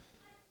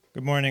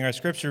Good morning. Our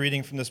scripture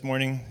reading from this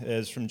morning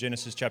is from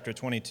Genesis chapter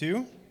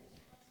 22.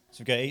 So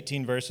we've got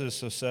 18 verses,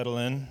 so settle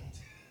in.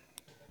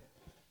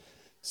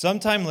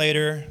 Sometime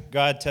later,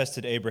 God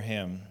tested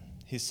Abraham.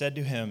 He said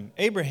to him,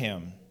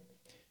 "Abraham."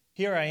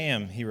 "Here I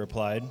am," he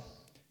replied.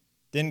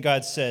 Then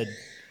God said,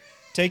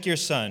 "Take your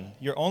son,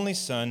 your only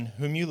son,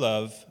 whom you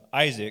love,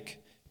 Isaac,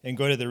 and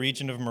go to the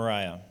region of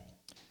Moriah.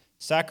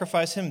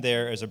 Sacrifice him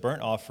there as a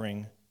burnt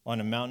offering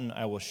on a mountain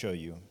I will show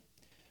you."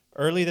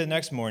 Early the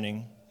next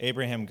morning,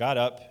 Abraham got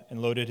up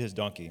and loaded his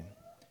donkey.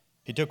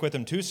 He took with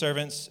him 2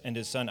 servants and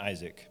his son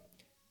Isaac.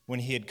 When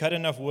he had cut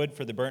enough wood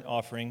for the burnt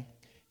offering,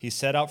 he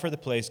set out for the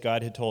place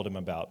God had told him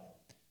about.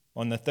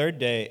 On the 3rd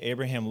day,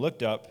 Abraham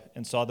looked up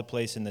and saw the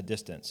place in the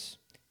distance.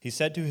 He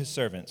said to his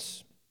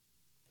servants,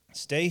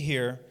 "Stay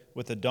here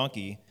with the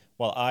donkey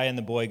while I and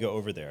the boy go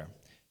over there.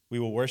 We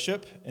will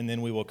worship, and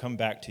then we will come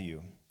back to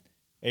you."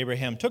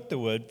 Abraham took the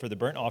wood for the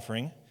burnt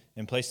offering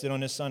and placed it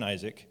on his son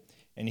Isaac,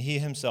 and he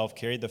himself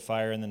carried the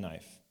fire and the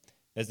knife.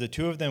 As the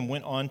 2 of them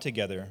went on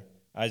together,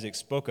 Isaac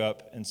spoke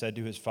up and said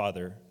to his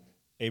father,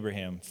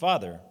 Abraham,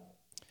 "Father."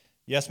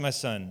 "Yes, my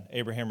son,"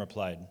 Abraham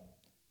replied.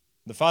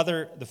 The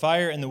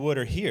fire and the wood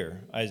are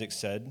here," Isaac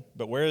said,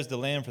 "but where is the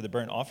lamb for the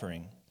burnt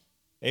offering?"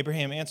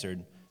 Abraham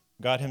answered,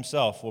 "God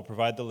himself will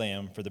provide the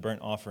lamb for the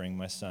burnt offering,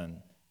 my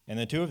son." And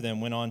the 2 of them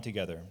went on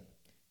together.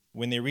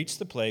 When they reached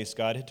the place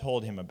God had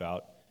told him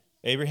about,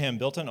 Abraham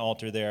built an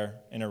altar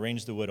there and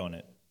arranged the wood on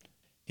it.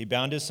 He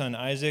bound his son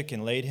Isaac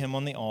and laid him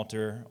on the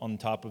altar on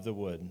top of the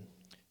wood.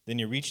 Then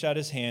he reached out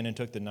his hand and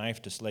took the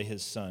knife to slay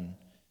his son.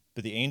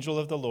 But the angel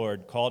of the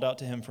Lord called out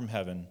to him from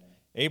heaven,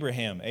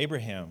 "Abraham,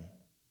 Abraham."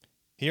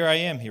 "Here I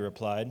am," he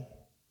replied.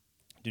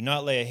 "Do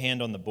not lay a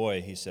hand on the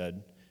boy," he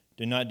said.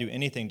 "Do not do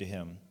anything to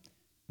him.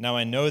 Now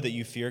I know that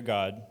you fear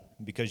God,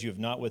 because you have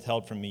not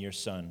withheld from me your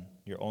son,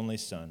 your only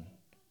son."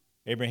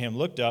 Abraham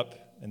looked up,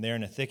 and there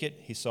in a thicket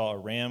he saw a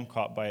ram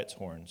caught by its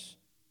horns.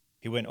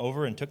 He went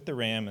over and took the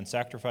ram and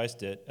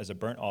sacrificed it as a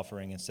burnt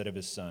offering instead of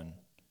his son.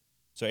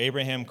 So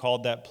Abraham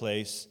called that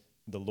place,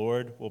 "The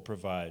Lord will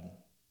provide."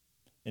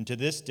 And to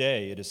this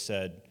day it is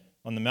said,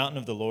 "On the mountain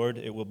of the Lord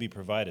it will be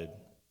provided."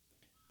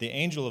 The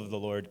angel of the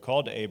Lord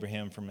called to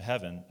Abraham from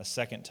heaven a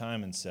second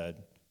time and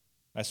said,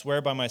 "I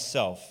swear by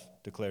myself,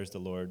 declares the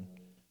Lord,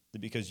 that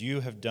because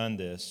you have done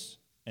this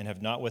and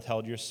have not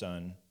withheld your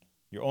son,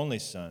 your only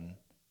son,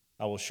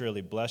 I will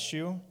surely bless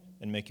you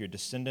and make your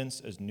descendants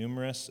as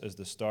numerous as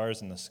the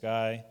stars in the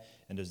sky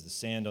and as the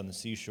sand on the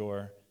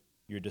seashore.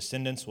 Your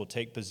descendants will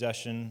take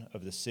possession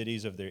of the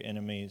cities of their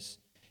enemies,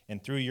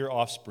 and through your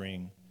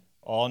offspring,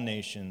 all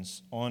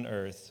nations on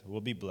earth will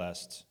be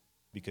blessed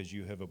because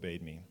you have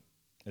obeyed me."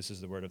 This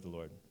is the word of the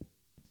Lord.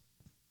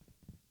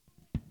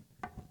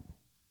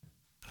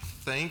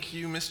 Thank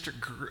you, Mr.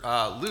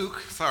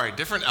 Luke. Sorry,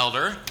 different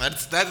elder.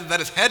 That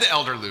is head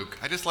elder Luke.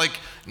 I just like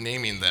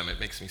naming them. It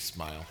makes me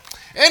smile.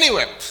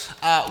 Anyway,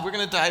 we're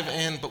going to dive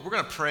in, but we're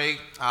going to pray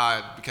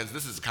because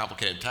this is a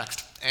complicated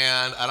text,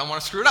 and I don't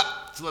want to screw it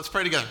up. So let's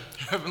pray together.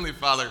 Heavenly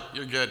Father,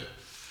 you're good.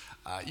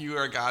 You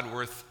are a God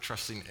worth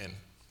trusting in.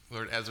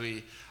 Lord, as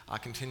we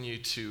continue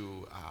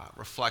to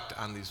reflect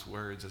on these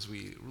words, as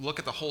we look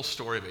at the whole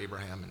story of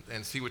Abraham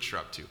and see what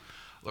you're up to,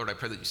 Lord, I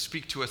pray that you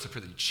speak to us. I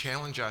pray that you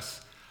challenge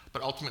us.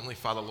 But ultimately,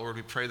 Father, Lord,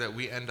 we pray that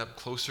we end up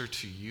closer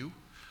to you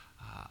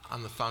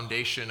on the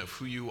foundation of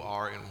who you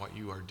are and what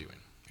you are doing.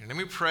 And then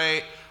we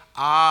pray,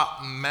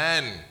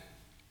 Amen.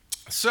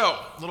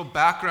 So, a little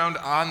background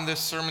on this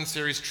sermon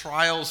series,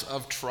 Trials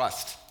of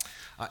Trust.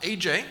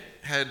 AJ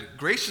had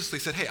graciously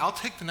said, "Hey, I'll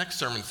take the next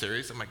sermon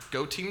series." I'm like,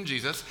 "Go Team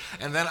Jesus."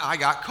 And then I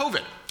got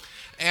COVID.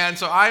 And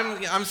so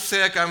I'm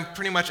sick, I'm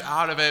pretty much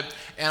out of it,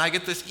 and I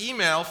get this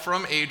email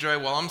from AJ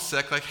while I'm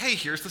sick, like, "Hey,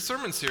 here's the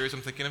sermon series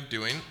I'm thinking of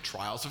doing,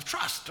 Trials of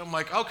Trust." I'm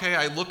like, okay,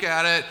 I look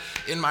at it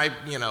in my,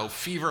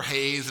 fever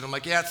haze, and I'm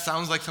like, yeah, it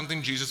sounds like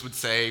something Jesus would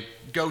say,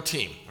 "Go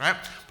team," right?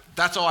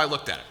 That's all I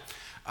looked at it.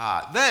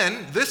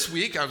 Then, this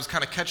week, I was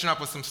kind of catching up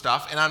with some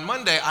stuff, and on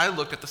Monday, I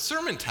looked at the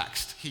sermon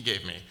text he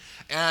gave me,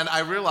 and I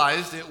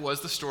realized it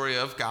was the story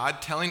of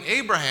God telling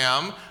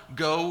Abraham,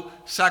 "Go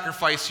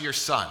sacrifice your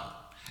son."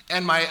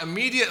 And my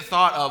immediate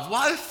thought of,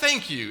 well,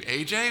 thank you,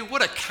 AJ.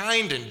 What a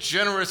kind and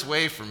generous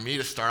way for me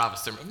to start off a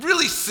sermon.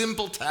 Really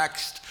simple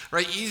text,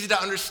 right? Easy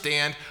to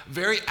understand,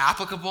 very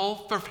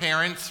applicable for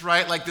parents,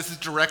 right? Like this is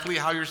directly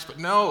how you're supposed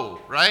to.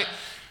 No, right?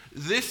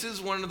 This is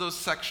one of those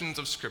sections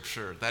of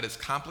Scripture that is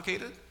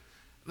complicated,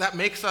 that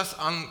makes us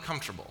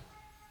uncomfortable.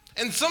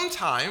 And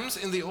sometimes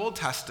in the Old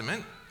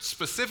Testament,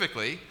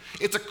 specifically,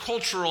 it's a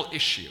cultural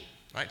issue.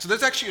 Right? So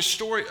there's actually a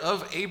story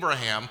of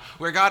Abraham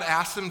where God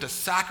asks him to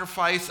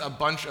sacrifice a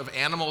bunch of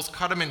animals,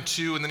 cut them in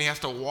 2, and then he has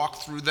to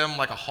walk through them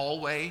like a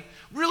hallway.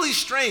 Really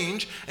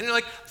strange. And you're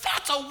like,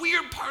 that's a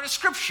weird part of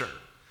Scripture.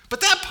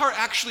 But that part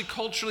actually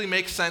culturally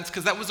makes sense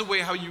because that was the way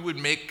how you would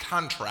make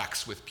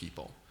contracts with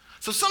people.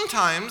 So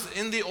sometimes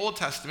in the Old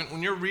Testament,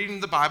 when you're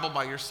reading the Bible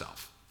by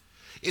yourself,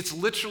 it's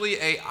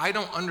literally I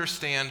don't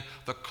understand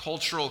the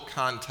cultural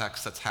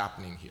context that's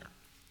happening here.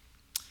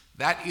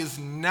 That is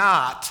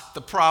not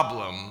the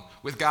problem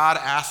with God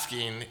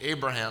asking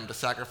Abraham to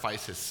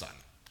sacrifice his son.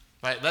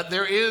 Right? That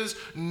there is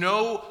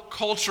no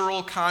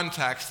cultural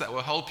context that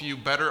will help you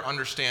better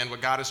understand what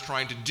God is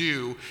trying to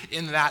do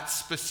in that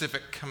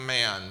specific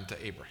command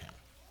to Abraham.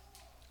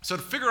 So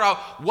to figure out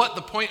what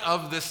the point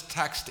of this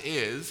text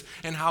is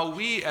and how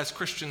we as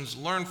Christians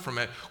learn from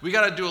it, we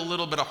got to do a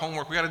little bit of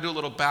homework. We got to do a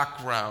little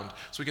background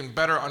so we can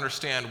better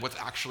understand what's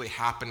actually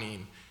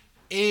happening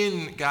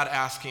in God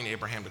asking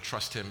Abraham to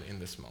trust him in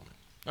this moment.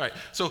 All right,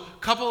 so a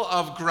couple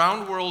of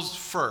ground rules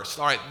first.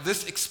 All right,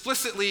 this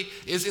explicitly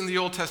is in the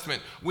Old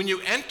Testament. When you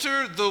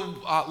enter the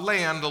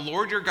land the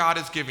Lord your God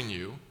is giving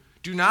you,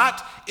 do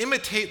not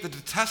imitate the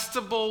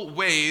detestable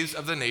ways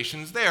of the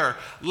nations there.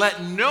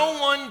 Let no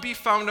one be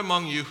found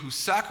among you who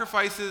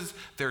sacrifices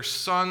their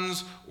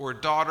sons or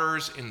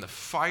daughters in the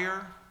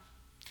fire.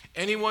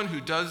 Anyone who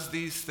does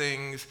these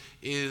things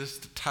is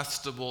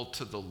detestable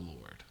to the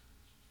Lord.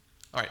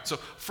 All right, so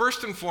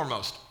first and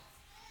foremost,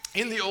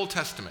 in the Old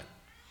Testament,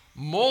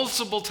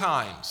 multiple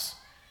times,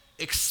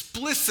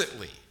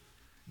 explicitly,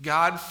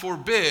 God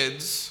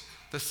forbids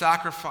the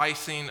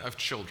sacrificing of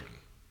children.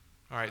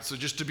 All right, so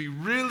just to be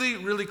really,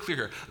 really clear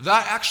here,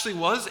 that actually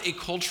was a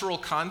cultural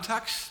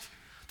context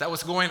that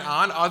was going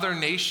on. Other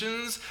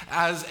nations,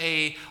 as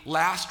a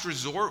last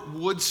resort,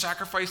 would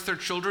sacrifice their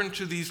children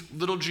to these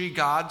little g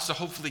gods to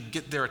hopefully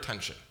get their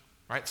attention.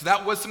 Right? So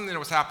that was something that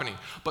was happening.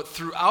 But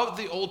throughout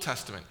the Old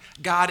Testament,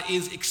 God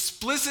is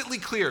explicitly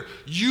clear,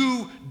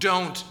 you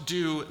don't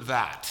do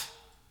that.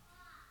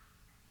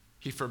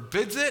 He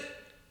forbids it.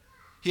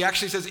 He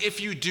actually says,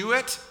 if you do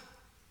it,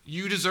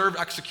 you deserve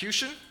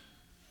execution.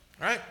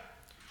 Right?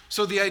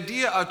 So the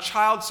idea of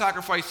child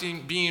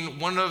sacrificing being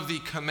one of the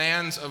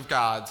commands of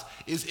God's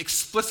is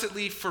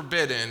explicitly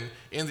forbidden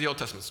in the Old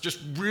Testament. So just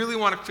really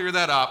want to clear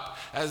that up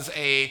as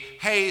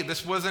hey,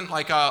 this wasn't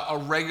like a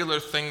regular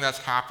thing that's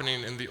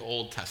happening in the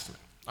Old Testament.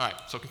 All right,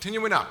 so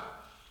continuing on.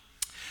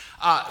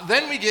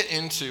 Then we get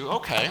into,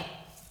 okay,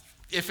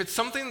 if it's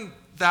something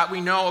that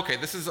we know, okay,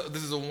 this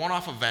is a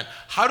one-off event,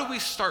 how do we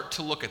start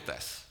to look at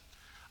this?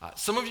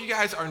 Some of you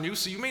guys are new,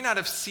 so you may not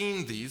have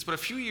seen these, but a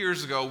few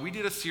years ago, we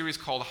did a series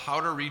called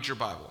How to Read Your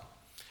Bible.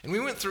 And we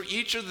went through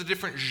each of the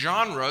different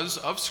genres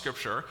of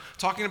Scripture,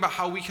 talking about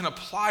how we can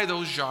apply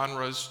those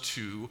genres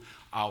to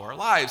our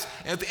lives.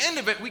 And at the end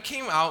of it, we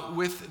came out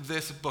with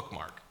this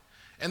bookmark.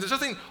 And there's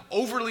nothing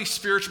overly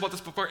spiritual about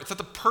this bookmark. It's not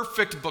the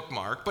perfect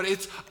bookmark, but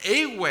it's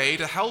a way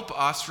to help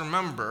us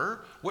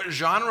remember what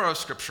genre of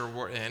Scripture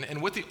we're in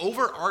and what the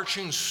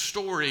overarching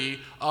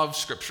story of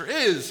Scripture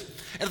is.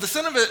 And at the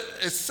center of it,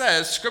 it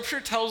says, Scripture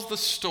tells the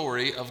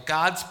story of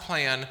God's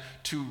plan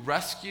to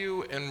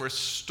rescue and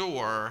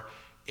restore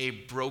a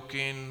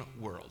broken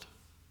world.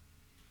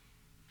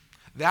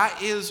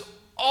 That is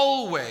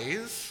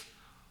always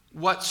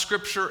what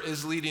Scripture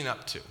is leading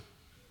up to.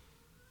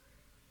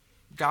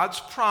 God's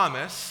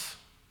promise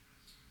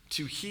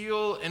to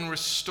heal and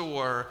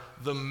restore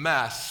the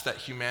mess that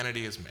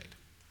humanity has made.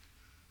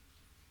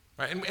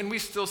 Right? And we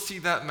still see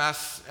that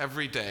mess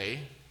every day.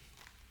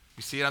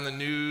 We see it on the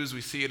news,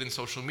 we see it in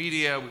social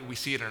media, we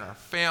see it in our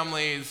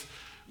families,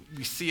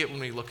 we see it when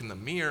we look in the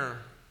mirror.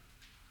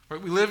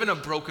 Right? We live in a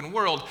broken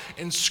world,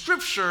 and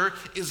Scripture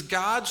is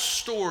God's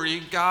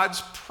story,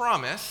 God's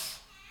promise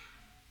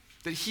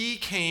that He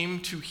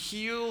came to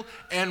heal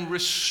and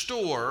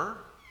restore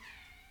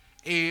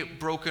a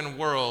broken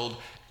world.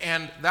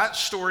 And that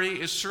story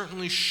is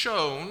certainly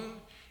shown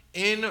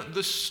in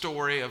the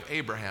story of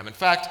Abraham. In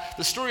fact,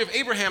 the story of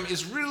Abraham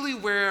is really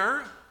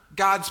where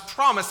God's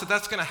promise that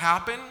that's going to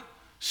happen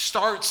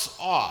starts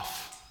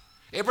off.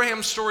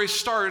 Abraham's story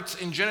starts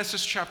in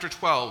Genesis chapter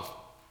 12.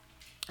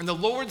 And the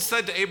Lord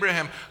said to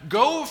Abraham,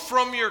 "Go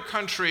from your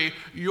country,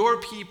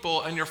 your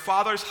people, and your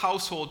father's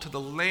household to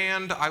the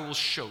land I will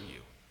show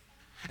you.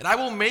 And I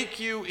will make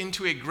you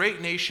into a great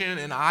nation,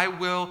 and I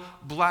will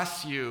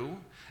bless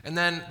you." And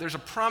then there's a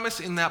promise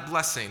in that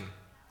blessing.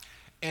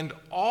 "And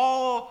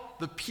all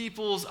the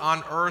peoples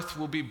on earth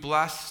will be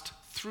blessed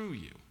through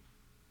you."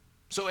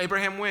 So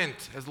Abraham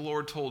went, as the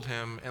Lord told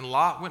him, and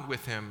Lot went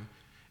with him.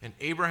 And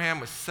Abraham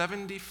was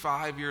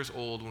 75 years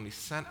old when he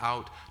sent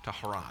out to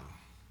Haran.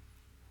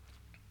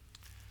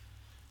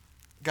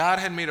 God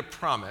had made a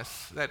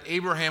promise that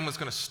Abraham was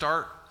going to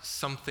start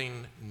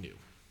something new.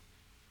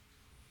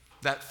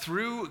 That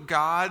through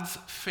God's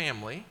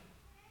family,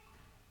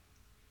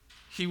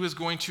 He was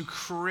going to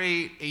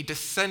create a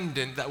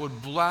descendant that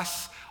would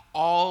bless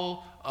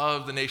all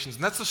of the nations.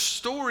 And that's the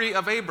story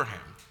of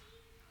Abraham.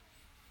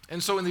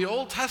 And so in the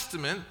Old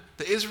Testament,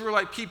 the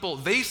Israelite people,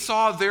 they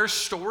saw their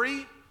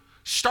story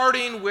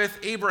starting with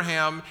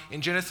Abraham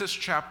in Genesis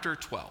chapter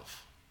 12.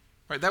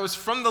 Right, that was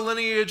from the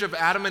lineage of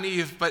Adam and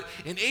Eve, but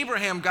in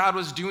Abraham, God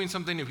was doing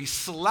something new. He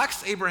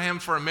selects Abraham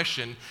for a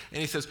mission,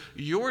 and He says,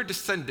 your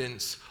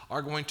descendants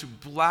are going to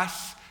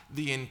bless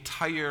the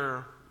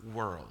entire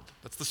world.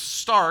 That's the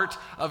start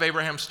of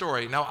Abraham's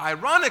story. Now,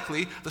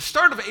 ironically, the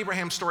start of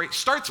Abraham's story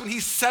starts when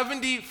he's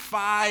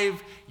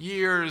 75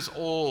 years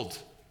old.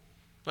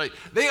 Right?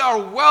 They are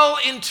well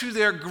into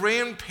their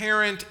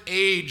grandparent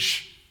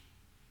age.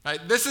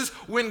 Right? This is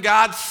when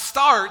God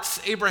starts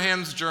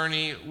Abraham's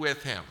journey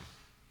with him.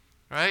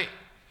 Right?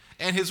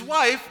 And his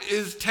wife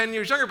is 10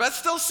 years younger, but that's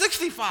still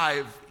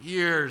 65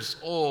 years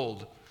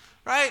old,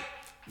 right?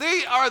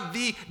 They are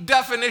the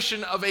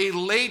definition of a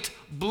late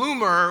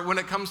bloomer when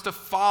it comes to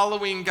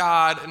following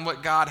God and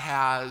what God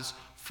has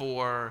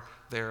for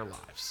their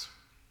lives.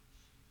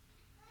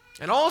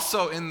 And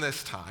also in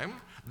this time,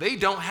 they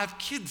don't have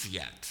kids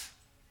yet.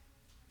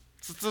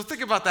 So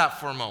think about that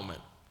for a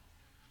moment.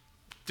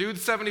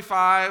 Dude's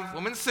 75,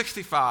 woman's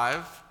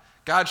 65.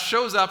 God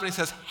shows up and he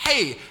says,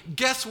 hey,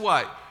 guess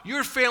what?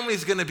 Your family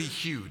is going to be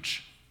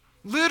huge.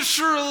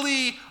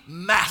 Literally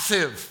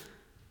massive.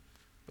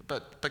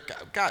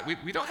 But God,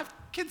 we don't have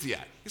kids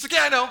yet. He's like,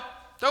 yeah, I know.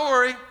 Don't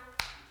worry.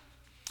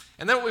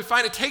 And then what we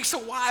find, it takes a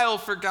while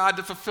for God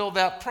to fulfill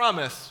that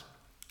promise.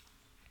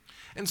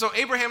 And so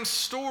Abraham's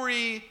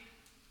story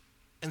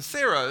and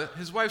Sarah,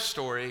 his wife's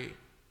story,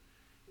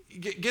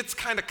 gets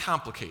kind of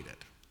complicated.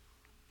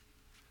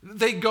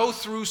 They go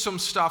through some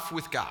stuff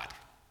with God.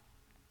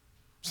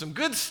 Some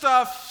good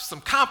stuff, some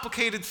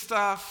complicated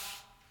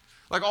stuff.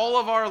 Like all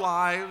of our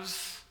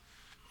lives,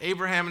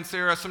 Abraham and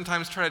Sarah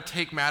sometimes try to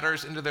take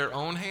matters into their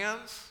own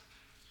hands.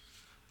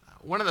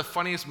 One of the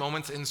funniest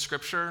moments in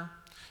Scripture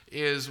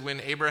is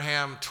when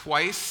Abraham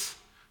twice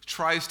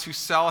tries to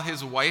sell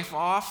his wife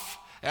off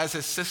as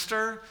his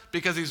sister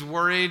because he's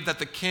worried that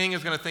the king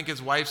is going to think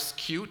his wife's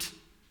cute.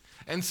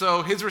 And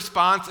so his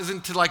response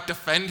isn't to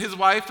defend his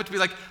wife, but to be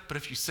like, but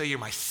if you say you're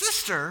my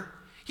sister,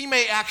 he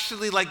may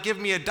actually give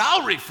me a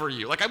dowry for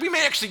you. We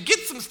may actually get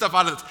some stuff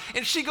out of this.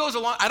 And she goes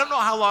along. I don't know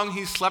how long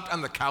he slept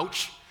on the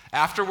couch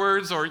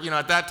afterwards or,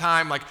 at that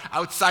time,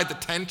 outside the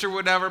tent or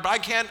whatever, but I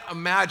can't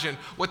imagine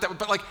what that would,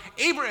 but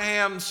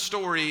Abraham's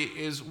story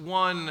is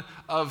one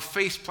of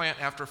faceplant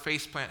after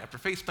faceplant after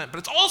faceplant, but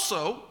it's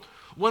also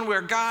one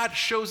where God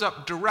shows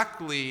up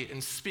directly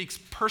and speaks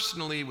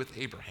personally with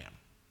Abraham.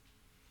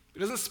 He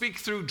doesn't speak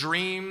through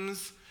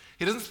dreams.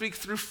 He doesn't speak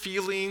through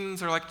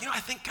feelings or I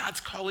think God's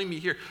calling me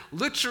here.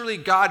 Literally,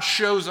 God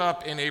shows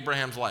up in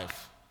Abraham's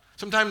life.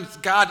 Sometimes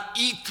God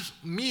eats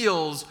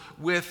meals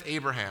with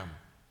Abraham.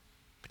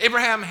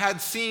 Abraham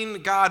had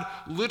seen God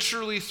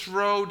literally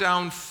throw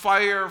down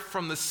fire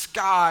from the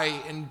sky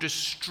and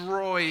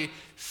destroy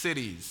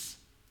cities.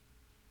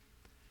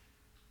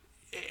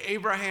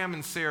 Abraham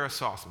and Sarah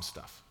saw some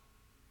stuff,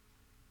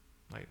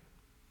 right?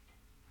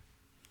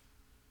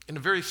 In a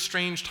very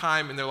strange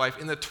time in their life,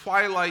 in the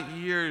twilight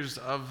years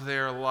of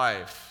their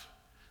life,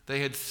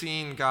 they had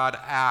seen God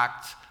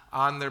act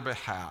on their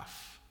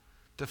behalf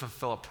to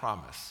fulfill a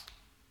promise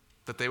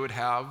that they would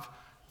have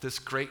this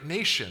great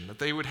nation, that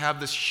they would have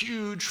this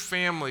huge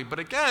family. But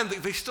again,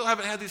 they still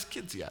haven't had these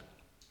kids yet.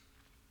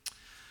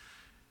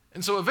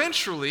 And so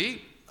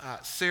eventually,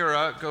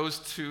 Sarah goes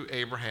to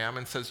Abraham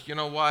and says, you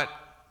know what?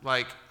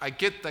 I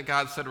get that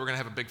God said we're going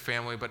to have a big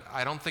family, but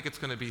I don't think it's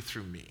going to be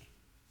through me.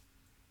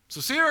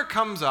 So Sarah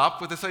comes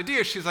up with this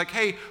idea. She's like,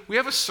 hey, we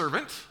have a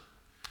servant.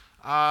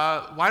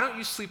 Why don't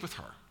you sleep with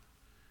her?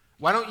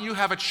 Why don't you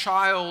have a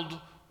child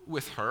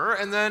with her,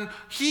 and then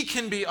he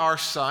can be our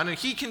son, and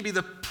he can be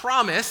the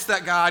promise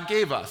that God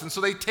gave us. And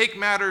so they take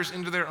matters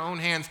into their own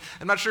hands.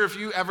 I'm not sure if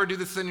you ever do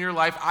this in your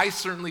life. I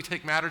certainly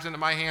take matters into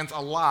my hands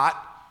a lot.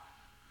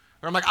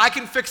 Where I'm like, I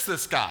can fix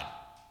this, God.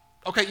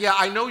 Okay, yeah,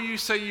 I know you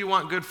say you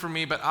want good for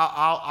me, but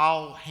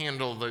I'll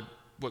handle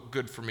what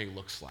good for me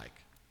looks like.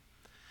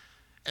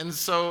 And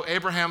so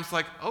Abraham's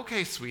like,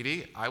 okay,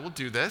 sweetie, I will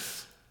do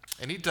this.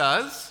 And he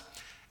does.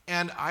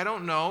 And I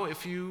don't know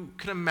if you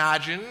can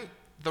imagine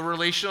the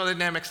relational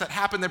dynamics that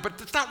happen there, but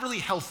it's not really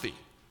healthy,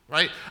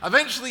 right?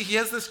 Eventually, he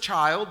has this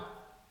child,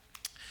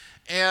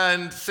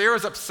 and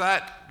Sarah's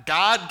upset.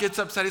 God gets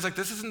upset. He's like,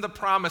 this isn't the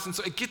promise. And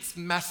so it gets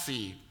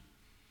messy.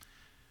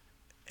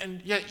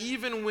 And yet,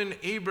 even when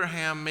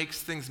Abraham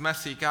makes things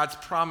messy, God's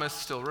promise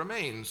still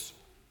remains.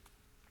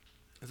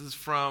 This is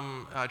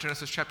from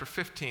Genesis chapter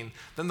 15.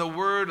 Then the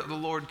word of the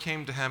Lord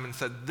came to him and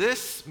said,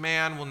 this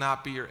man will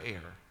not be your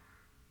heir,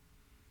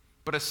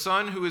 but a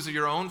son who is of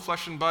your own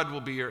flesh and blood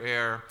will be your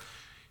heir.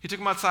 He took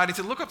him outside. He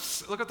said, look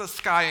at the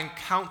sky and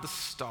count the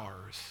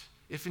stars,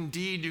 if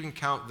indeed you can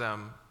count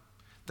them.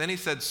 Then he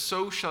said,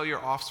 so shall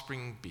your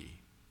offspring be.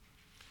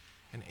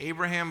 And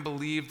Abraham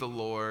believed the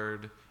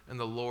Lord, and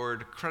the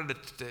Lord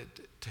credited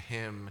it to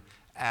him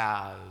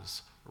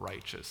as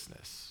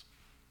righteousness.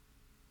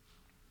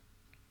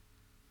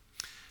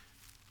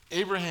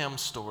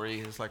 Abraham's story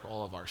is like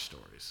all of our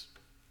stories,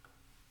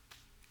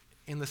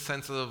 in the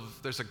sense of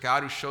there's a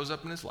God who shows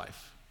up in his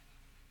life.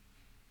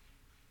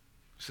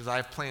 He says, I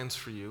have plans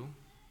for you,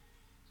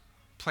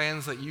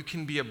 plans that you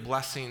can be a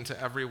blessing to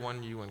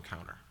everyone you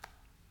encounter.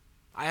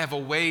 I have a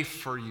way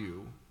for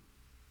you.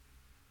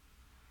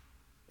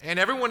 And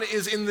everyone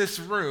is in this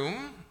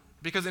room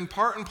because in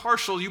part and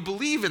partial you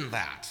believe in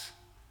that.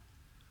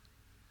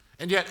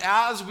 And yet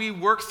as we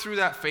work through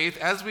that faith,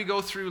 as we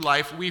go through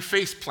life, we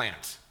face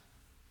plant.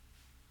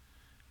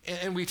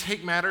 And we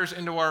take matters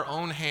into our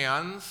own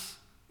hands.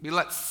 We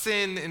let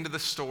sin into the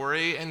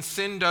story, and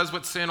sin does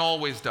what sin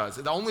always does.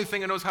 The only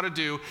thing it knows how to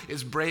do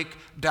is break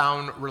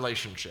down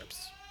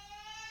relationships.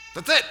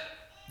 That's it.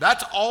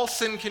 That's all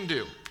sin can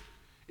do.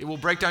 It will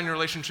break down your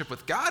relationship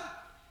with God.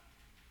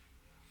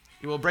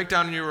 It will break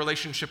down your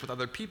relationship with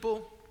other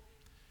people,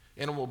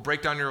 and it will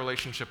break down your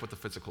relationship with the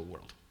physical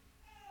world.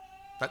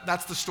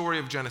 That's the story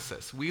of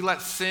Genesis. We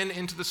let sin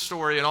into the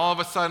story, and all of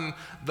a sudden,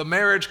 the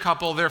marriage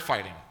couple, they're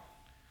fighting.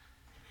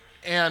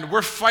 And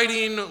we're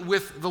fighting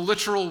with the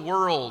literal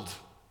world,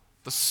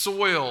 the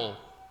soil,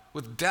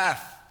 with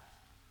death,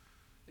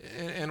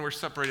 and we're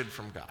separated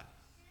from God.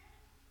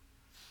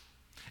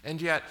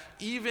 And yet,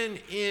 even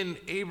in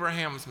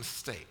Abraham's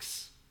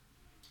mistakes,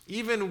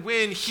 even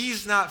when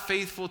he's not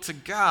faithful to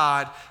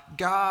God,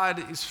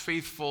 God is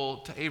faithful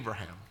to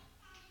Abraham.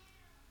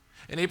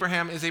 And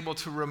Abraham is able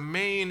to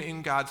remain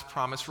in God's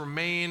promise,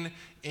 remain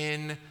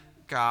in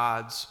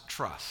God's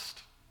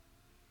trust.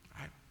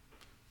 Right?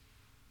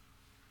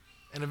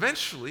 And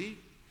eventually,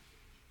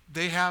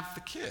 they have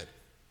the kid.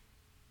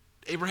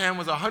 Abraham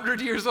was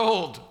 100 years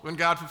old when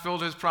God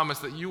fulfilled his promise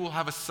that you will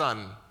have a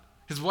son.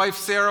 His wife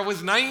Sarah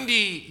was 90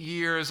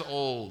 years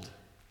old.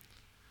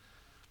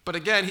 But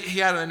again, he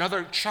had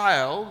another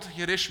child,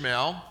 he had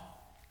Ishmael,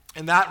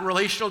 and that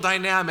relational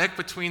dynamic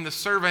between the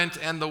servant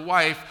and the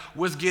wife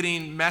was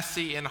getting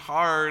messy and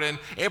hard, and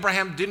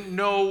Abraham didn't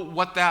know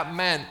what that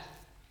meant.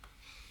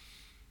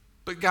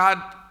 But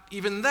God,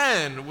 even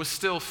then, was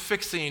still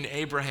fixing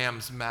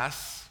Abraham's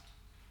mess.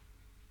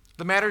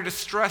 The matter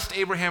distressed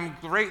Abraham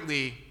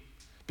greatly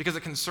because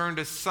it concerned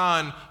his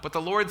son, but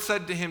the Lord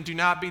said to him, "Do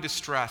not be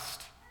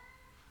distressed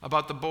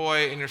about the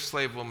boy and your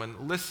slave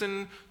woman.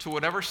 Listen to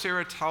whatever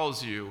Sarah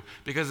tells you,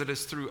 because it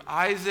is through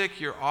Isaac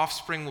your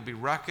offspring will be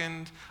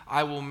reckoned.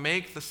 I will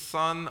make the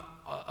son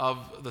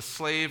of the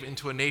slave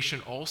into a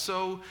nation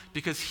also,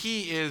 because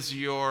he is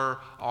your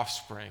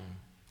offspring."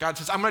 God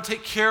says, I'm going to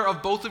take care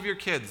of both of your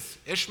kids,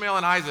 Ishmael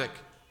and Isaac.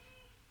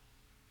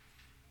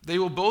 They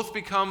will both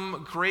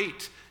become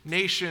great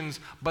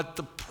nations, but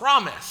the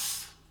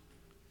promise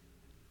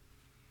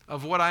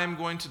of what I am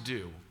going to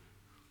do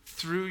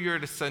through your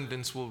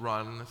descendants will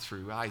run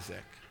through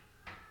Isaac.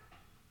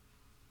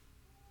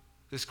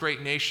 This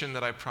great nation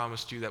that I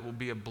promised you that will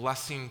be a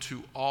blessing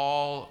to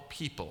all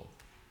people.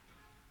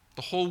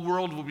 The whole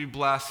world will be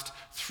blessed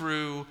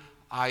through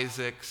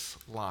Isaac's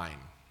line.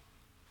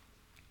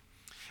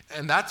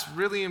 And that's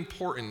really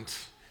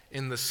important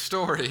in the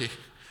story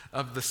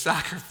of the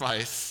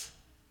sacrifice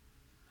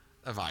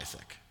of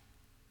Isaac.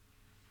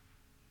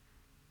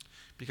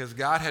 Because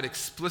God had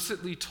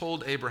explicitly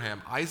told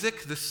Abraham,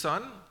 Isaac, the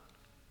son,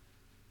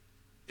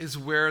 is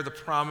where the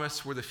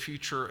promise, where the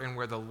future, and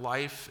where the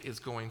life is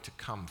going to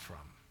come from.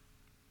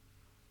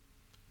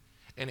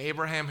 And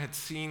Abraham had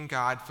seen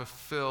God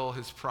fulfill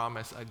his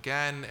promise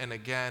again and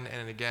again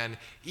and again,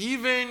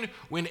 even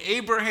when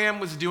Abraham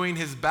was doing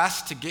his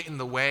best to get in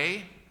the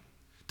way,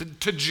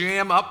 to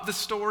jam up the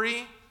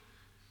story,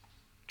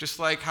 just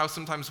like how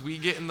sometimes we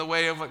get in the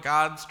way of what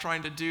God's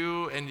trying to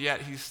do, and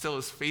yet he still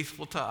is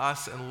faithful to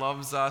us and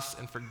loves us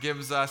and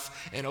forgives us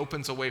and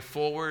opens a way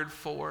forward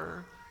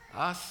for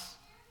us.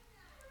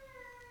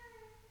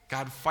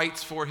 God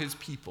fights for his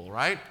people,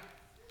 right?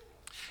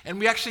 And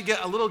we actually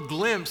get a little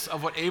glimpse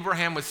of what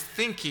Abraham was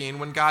thinking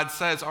when God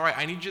says, all right,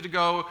 I need you to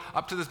go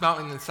up to this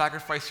mountain and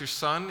sacrifice your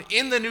son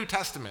in the New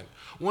Testament.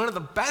 One of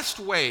the best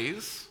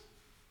ways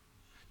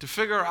to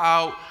figure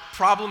out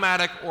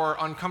problematic or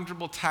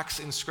uncomfortable texts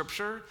in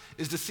Scripture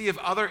is to see if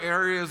other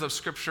areas of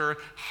Scripture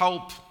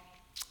help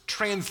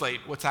translate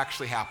what's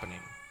actually happening.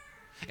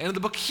 And in the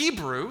book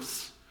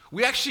Hebrews,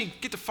 we actually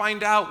get to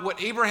find out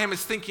what Abraham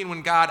is thinking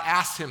when God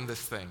asks him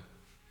this thing.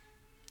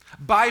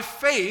 By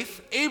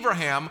faith,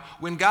 Abraham,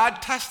 when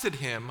God tested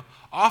him,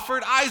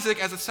 offered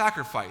Isaac as a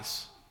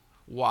sacrifice.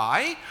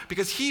 Why?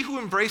 Because he who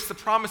embraced the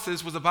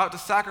promises was about to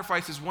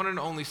sacrifice his one and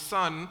only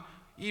son,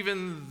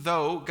 even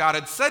though God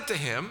had said to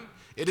him,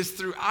 it is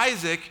through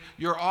Isaac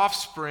your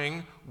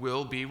offspring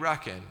will be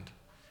reckoned.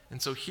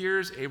 And so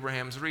here's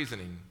Abraham's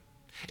reasoning.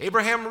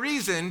 Abraham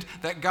reasoned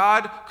that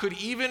God could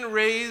even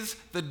raise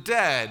the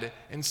dead,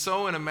 and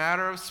so in a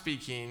matter of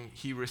speaking,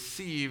 he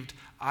received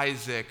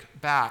Isaac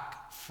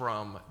back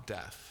from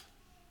death.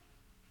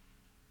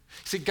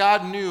 See,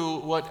 God knew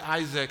what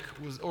Isaac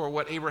was, or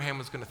what Abraham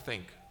was going to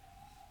think.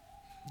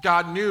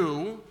 God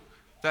knew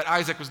that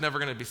Isaac was never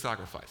going to be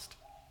sacrificed.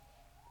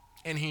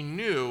 And he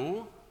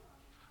knew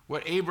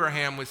what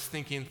Abraham was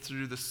thinking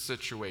through the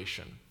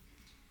situation.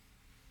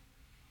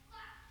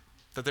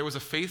 That there was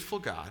a faithful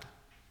God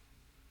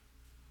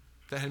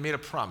that had made a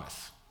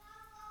promise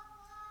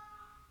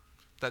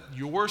that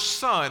your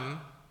son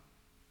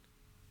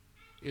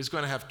is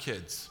going to have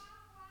kids.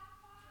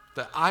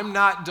 That I'm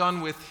not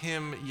done with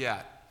him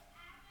yet.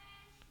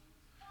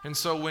 And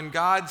so when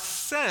God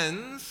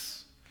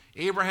sends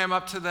Abraham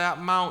up to that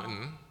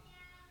mountain,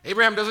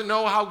 Abraham doesn't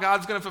know how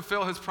God's going to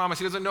fulfill his promise.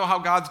 He doesn't know how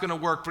God's going to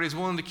work, but he's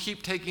willing to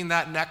keep taking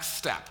that next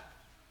step.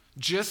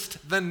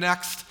 Just the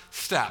next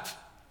step.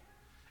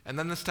 And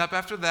then the step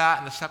after that,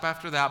 and the step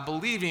after that,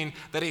 believing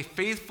that a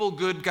faithful,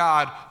 good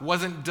God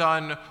wasn't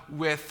done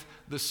with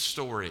the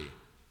story.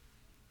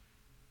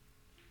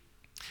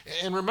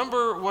 And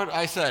remember what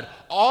I said.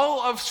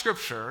 All of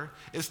Scripture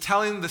is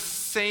telling the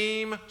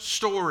same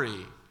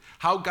story.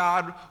 How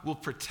God will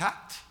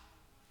protect,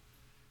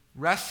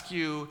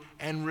 rescue,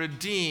 and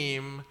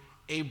redeem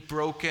a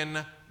broken,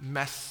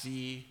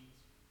 messy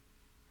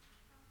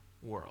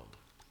world.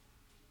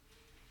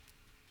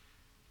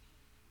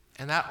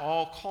 And that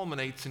all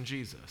culminates in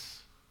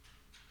Jesus.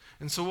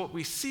 And so what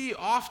we see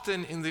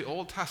often in the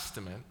Old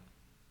Testament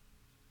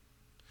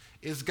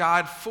is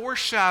God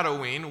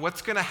foreshadowing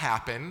what's going to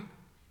happen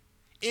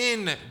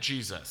in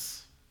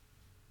Jesus.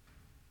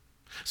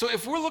 So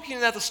if we're looking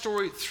at the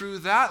story through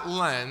that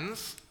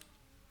lens,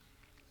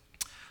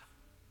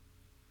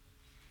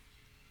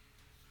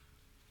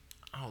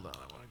 hold on,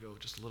 I want to go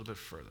just a little bit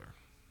further.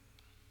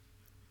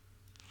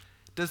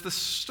 Does the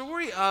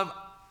story of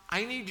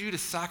I need you to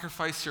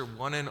sacrifice your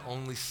one and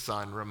only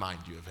son remind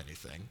you of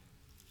anything?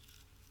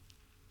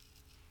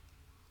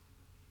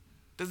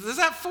 Does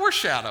that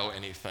foreshadow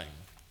anything?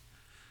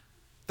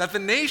 That the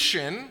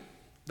nation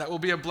that will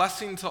be a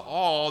blessing to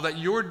all, that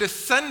your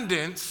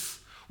descendants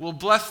will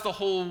bless the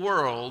whole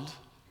world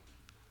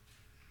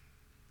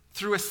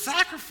through a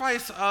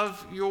sacrifice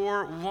of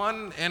your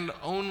one and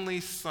only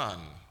son.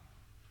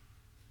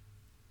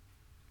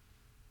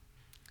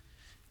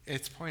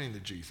 It's pointing to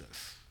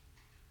Jesus.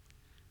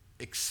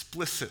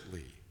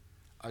 Explicitly,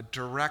 a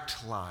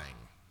direct line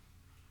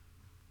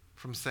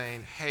from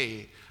saying,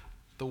 hey,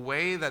 the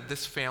way that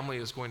this family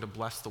is going to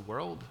bless the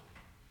world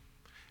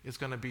is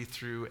going to be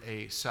through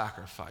a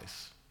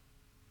sacrifice.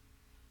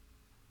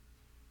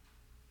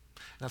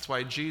 That's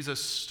why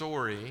Jesus'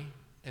 story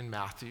in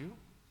Matthew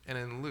and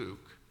in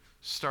Luke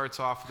starts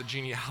off with a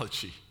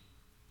genealogy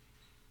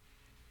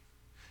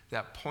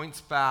that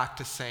points back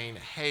to saying,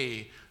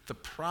 hey, the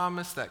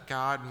promise that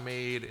God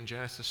made in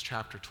Genesis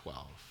chapter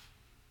 12,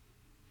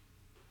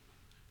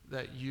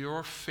 that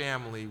your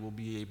family will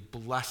be a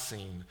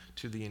blessing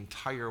to the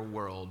entire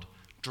world,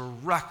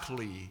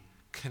 directly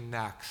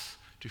connects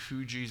to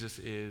who Jesus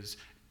is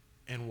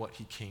and what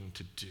he came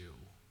to do.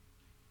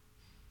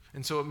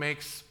 And so it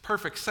makes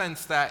perfect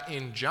sense that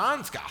in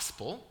John's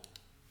gospel,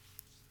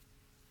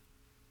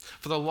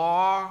 for the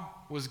law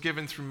was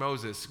given through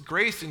Moses.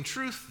 Grace and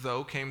truth,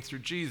 though, came through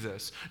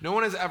Jesus. No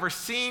one has ever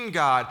seen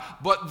God,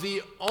 but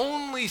the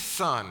only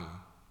Son,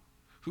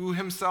 who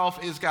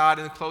himself is God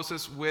and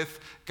closest with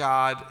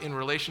God in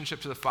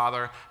relationship to the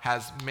Father,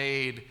 has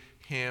made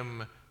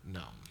him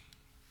known.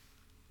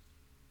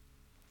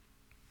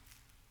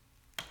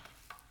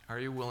 Are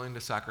you willing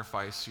to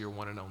sacrifice your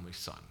one and only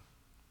son?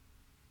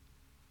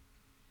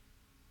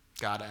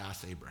 God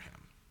asked Abraham.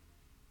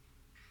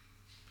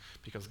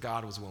 Because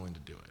God was willing to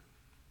do it.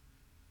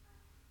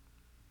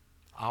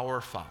 Our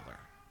Father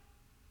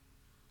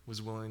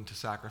was willing to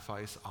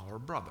sacrifice our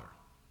brother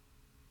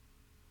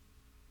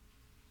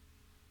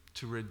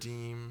to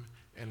redeem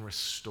and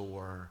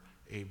restore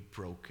a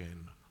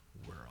broken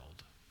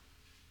world.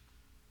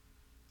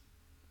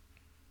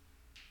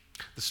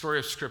 The story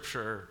of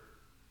Scripture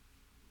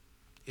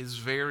is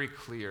very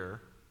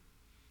clear.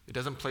 It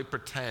doesn't play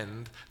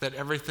pretend that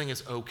everything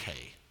is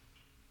okay.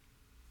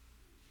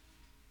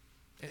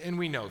 And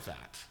we know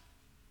that.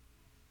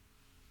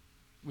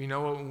 We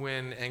know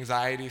when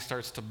anxiety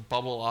starts to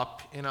bubble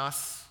up in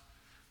us,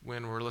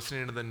 when we're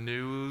listening to the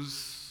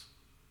news,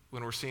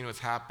 when we're seeing what's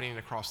happening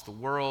across the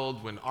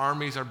world, when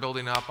armies are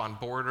building up on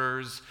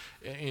borders,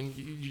 and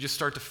you just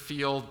start to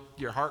feel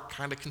your heart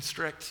kind of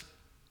constrict.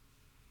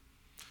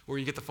 Or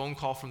you get the phone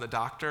call from the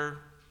doctor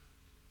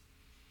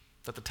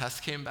that the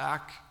test came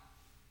back.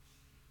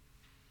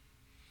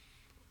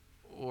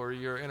 Or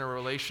you're in a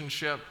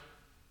relationship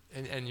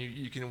and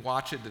you can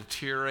watch it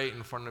deteriorate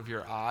in front of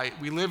your eye.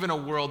 We live in a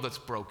world that's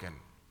broken.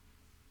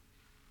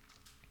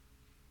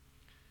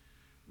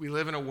 We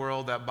live in a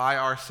world that by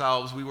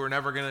ourselves, we were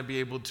never going to be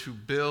able to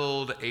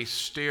build a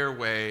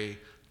stairway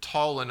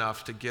tall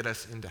enough to get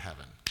us into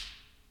heaven.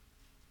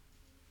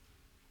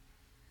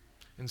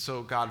 And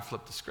so God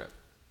flipped the script.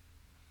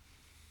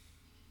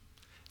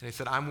 And he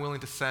said, I'm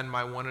willing to send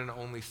my one and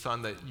only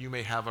son that you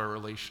may have a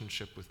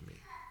relationship with me.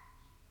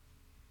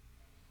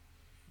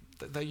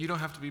 That you don't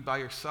have to be by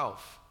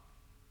yourself.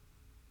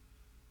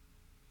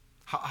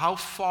 How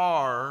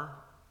far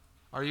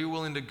are you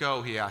willing to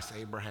go, he asked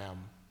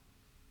Abraham,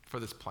 for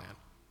this plan?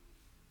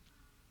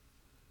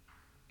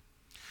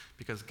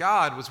 Because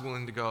God was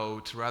willing to go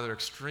to rather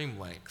extreme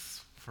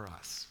lengths for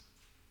us.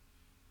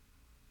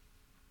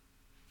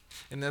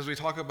 And as we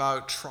talk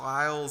about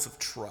trials of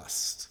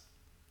trust,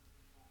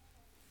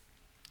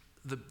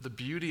 the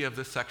beauty of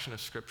this section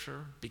of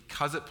Scripture,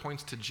 because it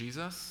points to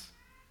Jesus,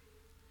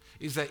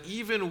 is that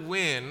even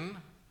when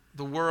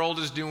the world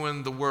is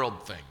doing the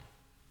world thing,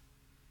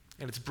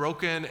 and it's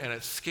broken and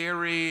it's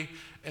scary,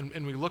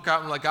 and we look out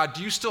and we're like, God,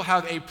 do you still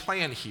have a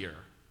plan here?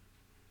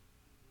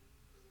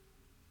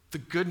 The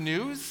good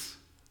news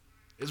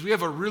is we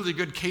have a really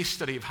good case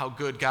study of how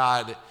good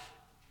God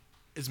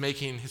is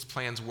making his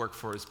plans work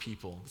for his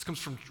people. This comes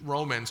from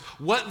Romans.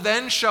 What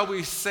then shall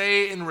we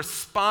say in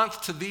response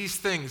to these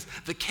things?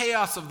 The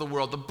chaos of the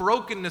world, the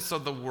brokenness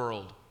of the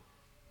world.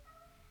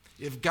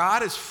 If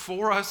God is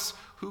for us,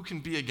 who can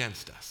be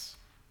against us?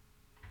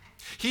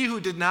 He who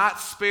did not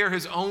spare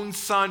his own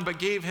son, but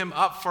gave him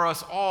up for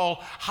us all,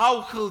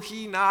 how will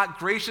he not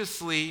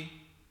graciously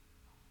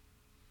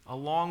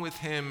along with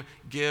him,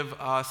 give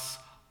us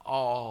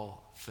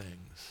all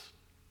things.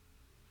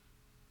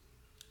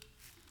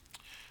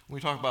 When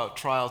we talk about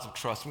trials of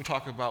trust, when we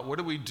talk about what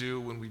do we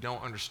do when we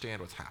don't understand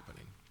what's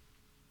happening,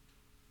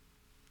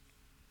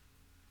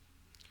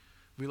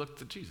 we look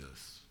to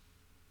Jesus.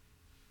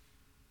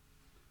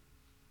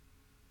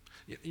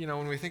 You know,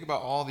 when we think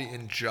about all the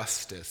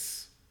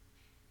injustice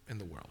in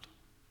the world,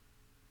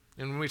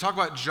 and when we talk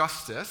about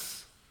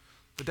justice,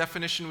 the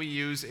definition we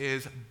use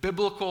is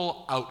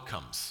biblical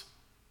outcomes,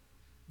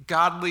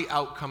 godly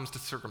outcomes to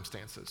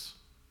circumstances.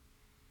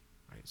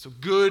 Right? So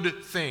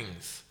good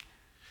things.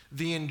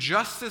 The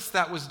injustice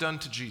that was done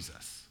to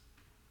Jesus,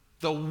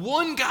 the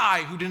one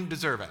guy who didn't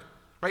deserve it,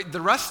 right?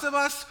 The rest of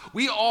us,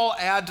 we all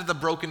add to the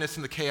brokenness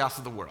and the chaos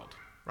of the world,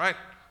 right?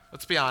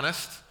 Let's be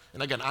honest.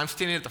 And again, I'm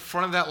standing at the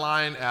front of that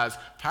line as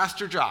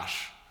Pastor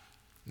Josh,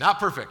 not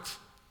perfect,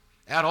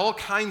 add all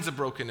kinds of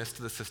brokenness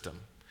to the system.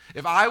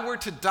 If I were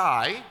to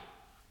die,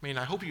 I mean,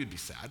 I hope you'd be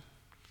sad,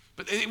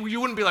 but you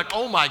wouldn't be like,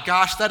 oh my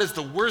gosh, that is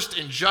the worst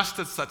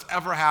injustice that's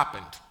ever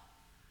happened.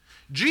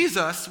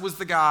 Jesus was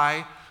the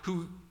guy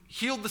who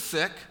healed the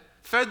sick,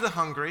 fed the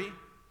hungry,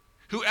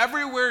 who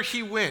everywhere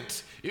he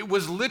went, it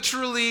was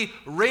literally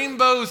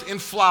rainbows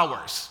and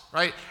flowers,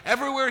 right?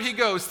 Everywhere he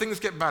goes, things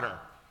get better.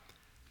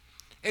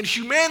 And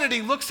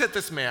humanity looks at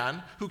this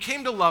man who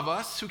came to love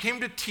us, who came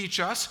to teach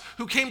us,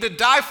 who came to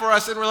die for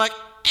us, and we're like,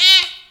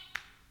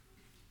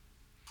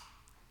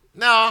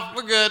 no,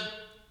 we're good.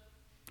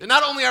 And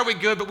not only are we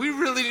good, but we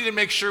really need to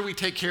make sure we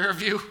take care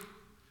of you.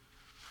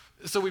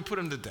 So we put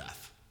him to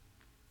death.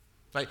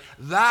 Right?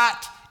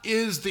 That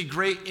is the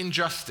great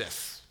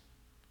injustice.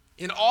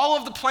 In all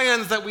of the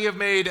plans that we have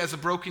made as a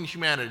broken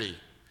humanity,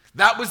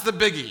 that was the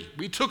biggie.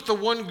 We took the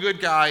one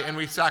good guy and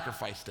we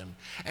sacrificed him.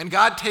 And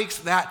God takes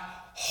that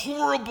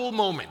horrible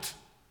moment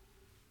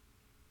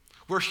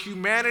where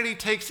humanity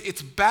takes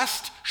its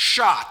best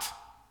shot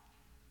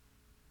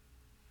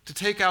to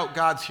take out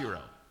God's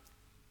hero.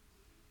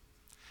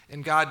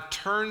 And God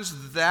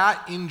turns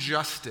that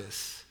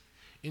injustice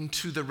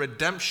into the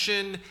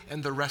redemption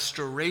and the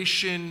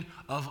restoration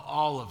of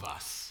all of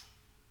us.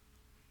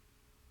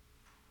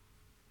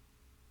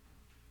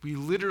 We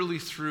literally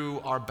threw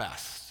our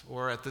best,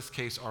 or at this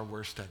case, our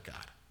worst at God.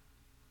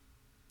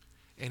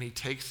 And he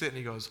takes it and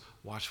he goes,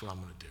 watch what I'm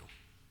going to do.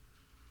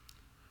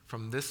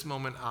 From this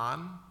moment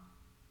on,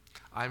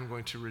 I'm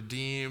going to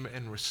redeem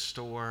and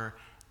restore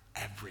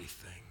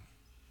everything.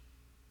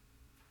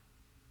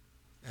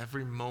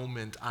 Every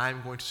moment,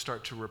 I'm going to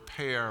start to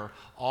repair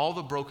all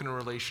the broken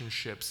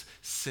relationships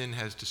sin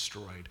has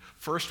destroyed.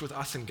 First with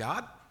us and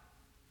God,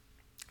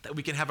 that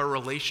we can have a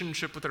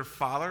relationship with our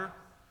Father.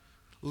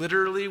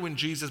 Literally, when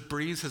Jesus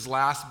breathes his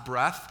last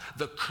breath,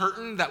 the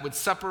curtain that would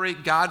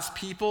separate God's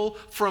people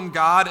from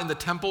God in the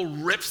temple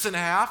rips in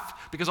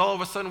half because all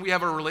of a sudden we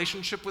have a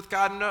relationship with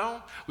God.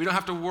 No, we don't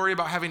have to worry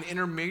about having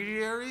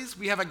intermediaries.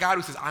 We have a God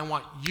who says, I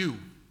want you,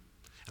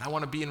 and I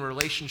want to be in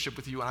relationship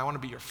with you, and I want to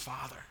be your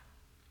Father.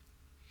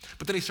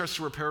 But then he starts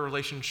to repair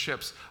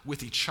relationships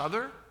with each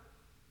other,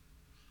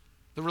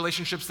 the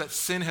relationships that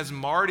sin has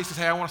marred. He says,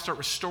 hey, I want to start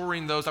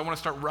restoring those. I want to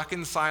start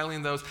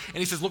reconciling those. And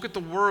he says, look at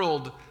the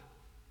world.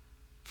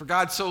 For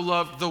God so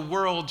loved the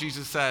world,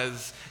 Jesus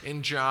says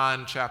in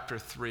John chapter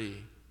 3,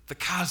 the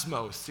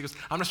cosmos. He goes,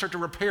 I'm going to start to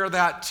repair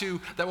that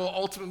too. That will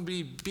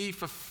ultimately be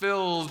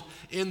fulfilled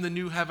in the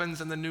new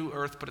heavens and the new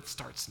earth, but it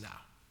starts now.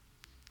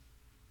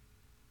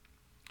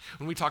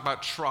 When we talk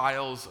about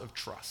trials of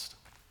trust,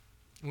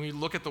 when we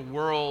look at the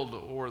world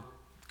or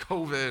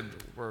COVID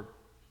or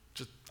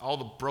just all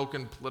the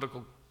broken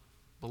political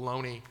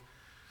baloney,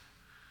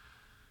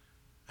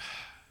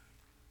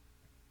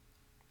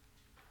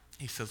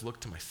 he says, look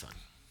to my son.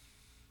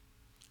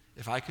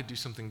 If I could do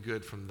something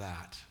good from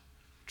that,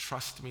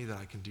 trust me that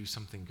I can do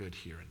something good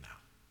here and now.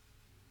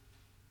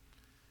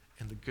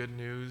 And the good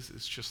news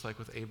is just like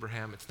with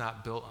Abraham, it's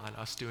not built on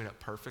us doing it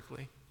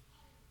perfectly.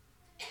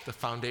 The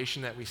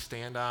foundation that we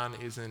stand on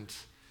isn't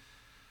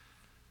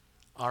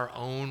our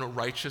own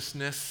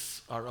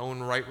righteousness, our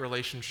own right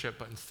relationship,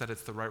 but instead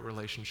it's the right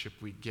relationship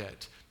we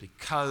get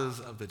because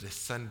of the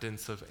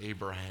descendants of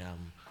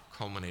Abraham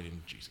culminating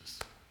in Jesus.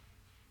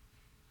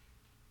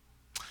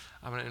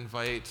 I'm going to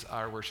invite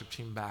our worship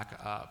team back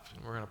up.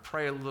 And we're going to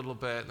pray a little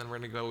bit, and then we're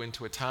going to go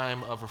into a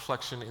time of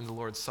reflection in the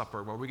Lord's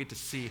Supper where we get to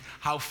see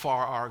how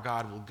far our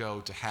God will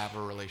go to have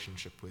a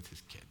relationship with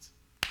his kids.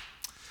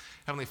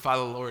 Heavenly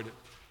Father, Lord,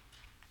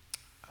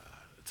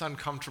 it's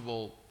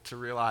uncomfortable to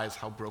realize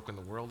how broken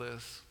the world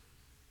is.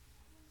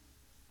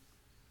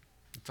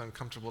 It's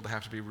uncomfortable to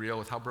have to be real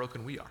with how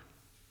broken we are.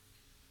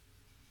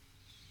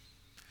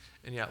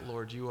 And yet,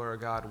 Lord, you are a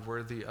God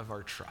worthy of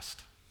our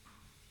trust.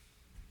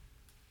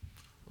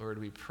 Lord,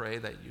 we pray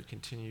that you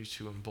continue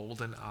to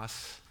embolden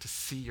us to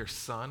see your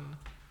Son,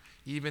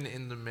 even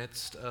in the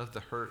midst of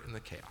the hurt and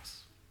the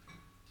chaos.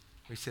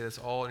 We say this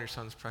all in your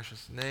Son's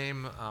precious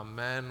name.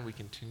 Amen. We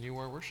continue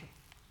our worship.